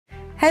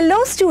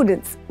Hello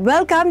students,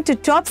 welcome to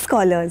Top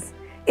Scholars.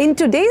 In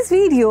today's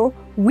video,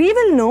 we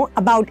will know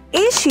about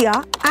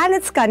Asia and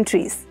its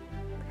countries.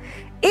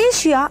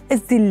 Asia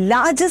is the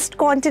largest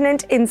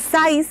continent in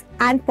size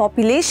and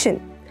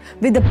population,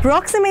 with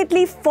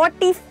approximately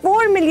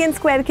 44 million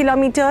square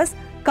kilometers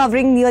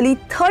covering nearly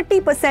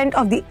 30%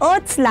 of the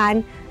Earth's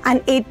land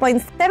and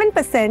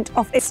 8.7%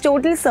 of its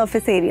total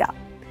surface area.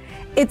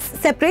 It's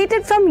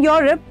separated from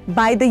Europe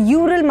by the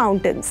Ural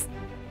Mountains.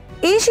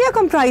 Asia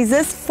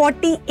comprises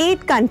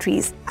 48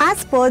 countries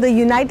as per the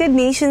United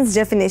Nations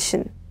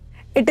definition.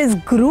 It is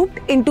grouped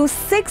into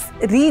 6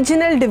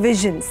 regional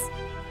divisions: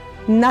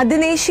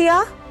 Northern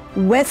Asia,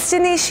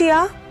 Western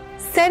Asia,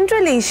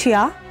 Central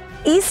Asia,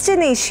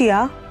 Eastern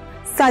Asia,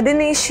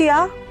 Southern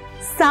Asia,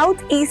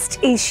 Southeast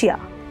Asia.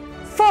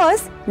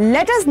 First,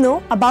 let us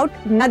know about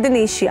Northern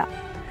Asia.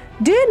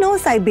 Do you know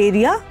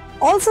Siberia,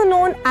 also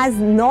known as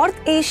North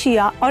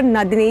Asia or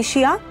Northern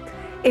Asia?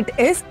 It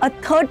is a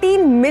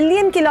 13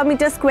 million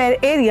kilometer square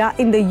area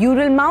in the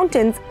Ural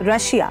Mountains,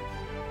 Russia.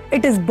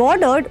 It is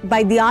bordered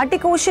by the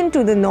Arctic Ocean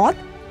to the north,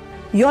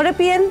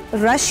 European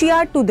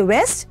Russia to the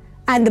west,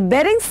 and the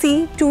Bering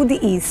Sea to the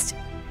east.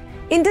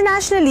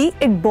 Internationally,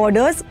 it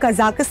borders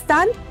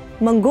Kazakhstan,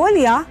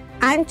 Mongolia,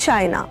 and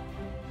China.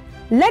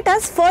 Let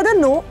us further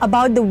know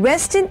about the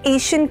Western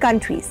Asian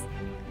countries.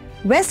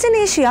 Western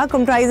Asia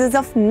comprises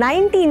of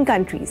 19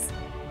 countries.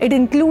 It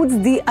includes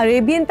the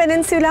Arabian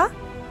Peninsula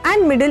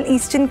and Middle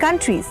Eastern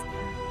countries.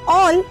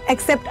 All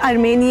except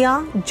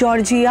Armenia,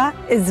 Georgia,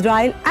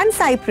 Israel, and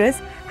Cyprus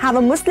have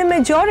a Muslim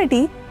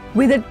majority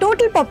with a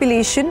total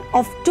population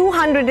of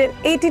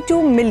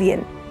 282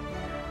 million.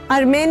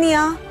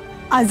 Armenia,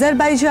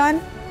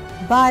 Azerbaijan,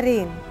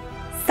 Bahrain,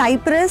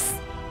 Cyprus,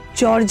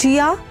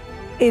 Georgia,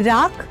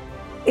 Iraq,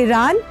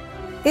 Iran,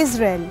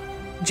 Israel,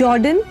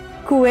 Jordan,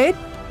 Kuwait,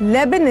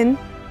 Lebanon,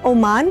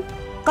 Oman,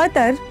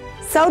 Qatar,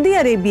 Saudi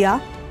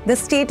Arabia, the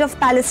State of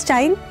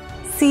Palestine,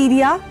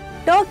 Syria,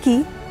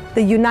 Turkey,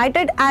 the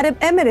United Arab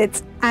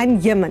Emirates,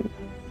 and Yemen.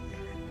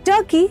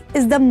 Turkey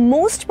is the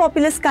most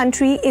populous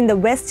country in the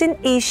Western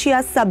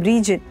Asia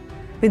sub-region,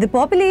 with a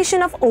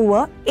population of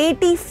over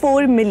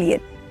 84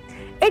 million.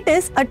 It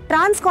is a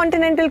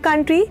transcontinental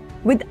country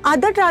with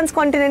other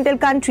transcontinental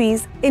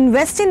countries in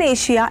Western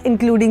Asia,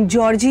 including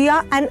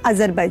Georgia and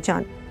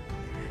Azerbaijan.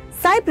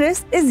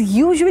 Cyprus is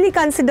usually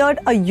considered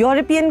a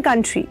European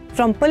country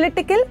from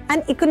political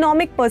and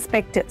economic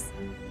perspectives.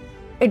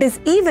 It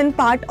is even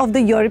part of the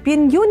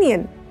European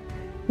Union.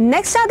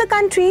 Next are the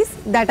countries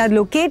that are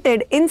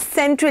located in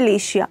Central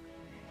Asia.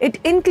 It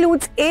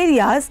includes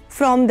areas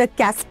from the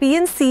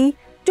Caspian Sea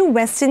to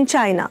Western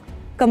China,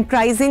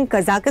 comprising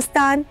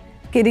Kazakhstan,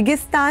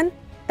 Kyrgyzstan,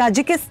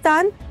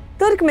 Tajikistan,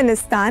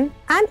 Turkmenistan,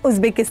 and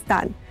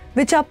Uzbekistan,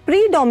 which are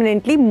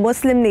predominantly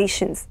Muslim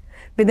nations.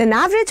 With an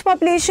average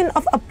population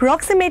of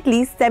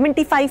approximately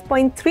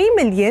 75.3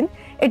 million,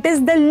 it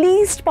is the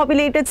least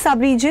populated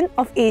sub-region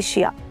of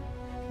Asia.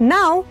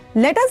 Now,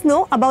 let us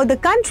know about the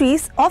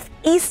countries of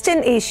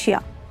Eastern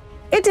Asia.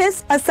 It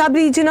is a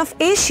sub-region of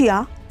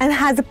Asia and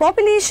has a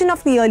population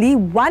of nearly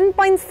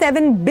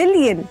 1.7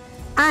 billion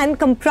and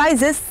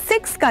comprises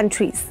 6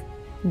 countries.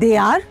 They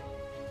are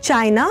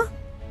China,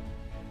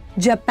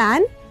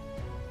 Japan,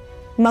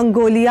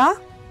 Mongolia,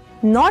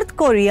 North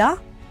Korea,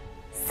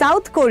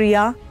 South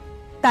Korea,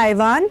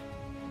 Taiwan.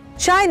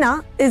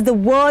 China is the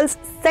world's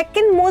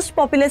second most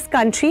populous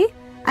country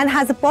and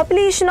has a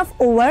population of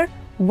over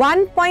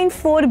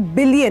 1.4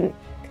 billion,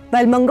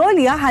 while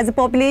Mongolia has a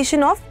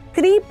population of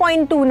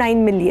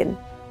 3.29 million.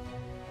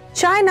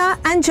 China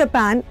and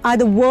Japan are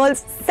the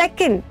world's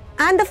second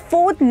and the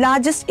fourth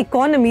largest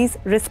economies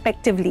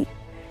respectively.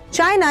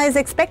 China is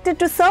expected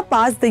to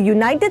surpass the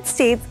United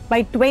States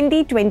by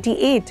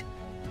 2028.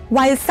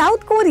 While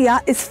South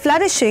Korea is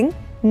flourishing,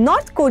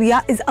 North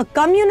Korea is a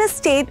communist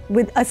state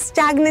with a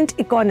stagnant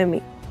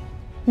economy.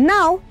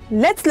 Now,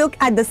 let's look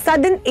at the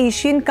Southern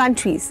Asian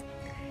countries.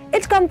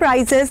 It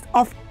comprises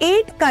of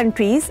 8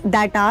 countries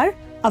that are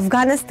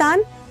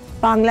Afghanistan,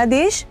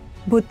 Bangladesh,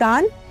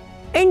 Bhutan,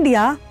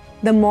 India,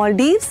 the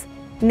Maldives,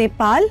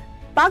 Nepal,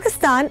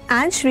 Pakistan,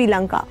 and Sri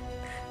Lanka.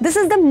 This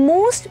is the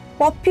most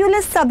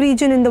populous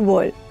sub-region in the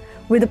world,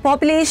 with a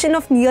population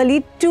of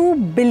nearly 2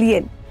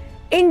 billion.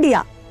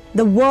 India,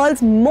 the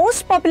world's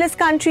most populous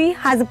country,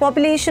 has a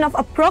population of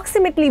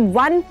approximately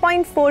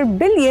 1.4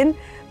 billion,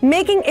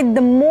 making it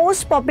the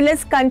most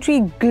populous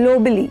country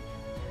globally.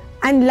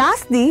 And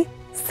lastly,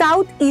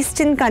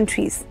 Southeastern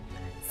countries.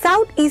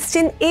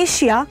 Southeastern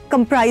Asia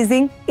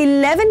comprising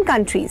 11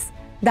 countries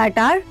that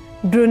are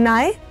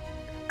Brunei,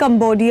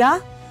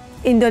 Cambodia,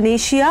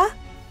 Indonesia,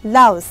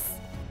 Laos,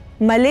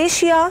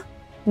 Malaysia,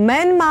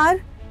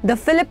 Myanmar, the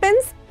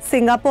Philippines,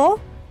 Singapore,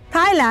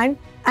 Thailand,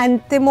 and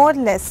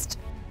Timor-Leste,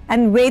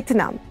 and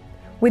Vietnam,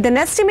 with an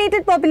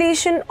estimated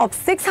population of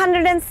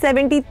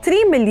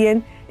 673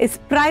 million, is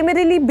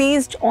primarily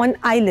based on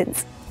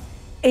islands.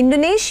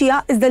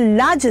 Indonesia is the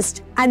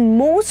largest and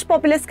most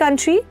populous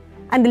country,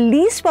 and the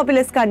least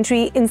populous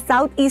country in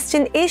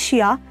Southeastern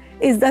Asia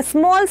is the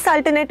small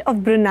Sultanate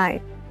of Brunei.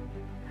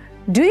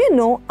 Do you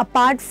know,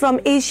 apart from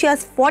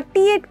Asia's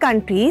 48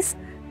 countries,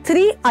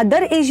 3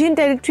 other Asian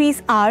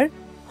territories are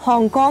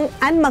Hong Kong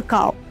and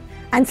Macau,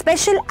 and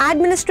special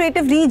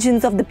administrative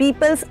regions of the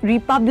People's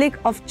Republic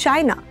of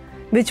China,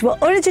 which were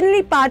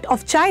originally part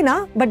of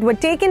China but were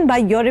taken by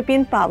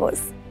European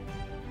powers.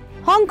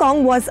 Hong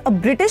Kong was a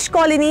British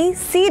colony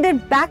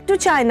ceded back to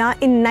China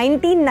in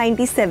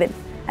 1997,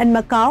 and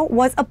Macau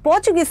was a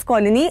Portuguese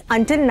colony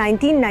until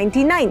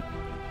 1999.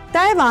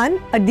 Taiwan,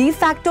 a de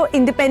facto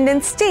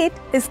independent state,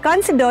 is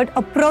considered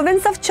a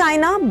province of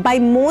China by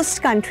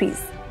most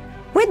countries.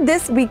 With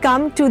this, we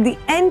come to the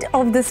end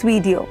of this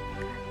video.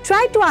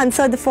 Try to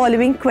answer the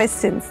following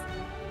questions.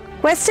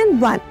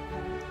 Question 1.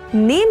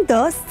 Name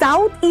the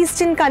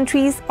southeastern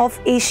countries of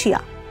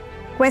Asia.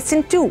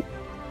 Question 2.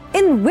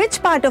 In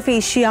which part of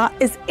Asia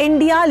is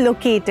India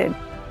located?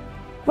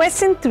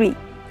 Question 3.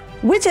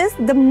 Which is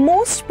the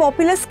most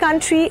populous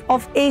country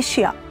of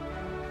Asia?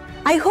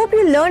 I hope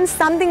you learned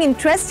something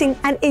interesting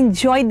and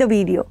enjoyed the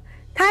video.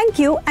 Thank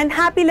you and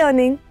happy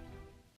learning.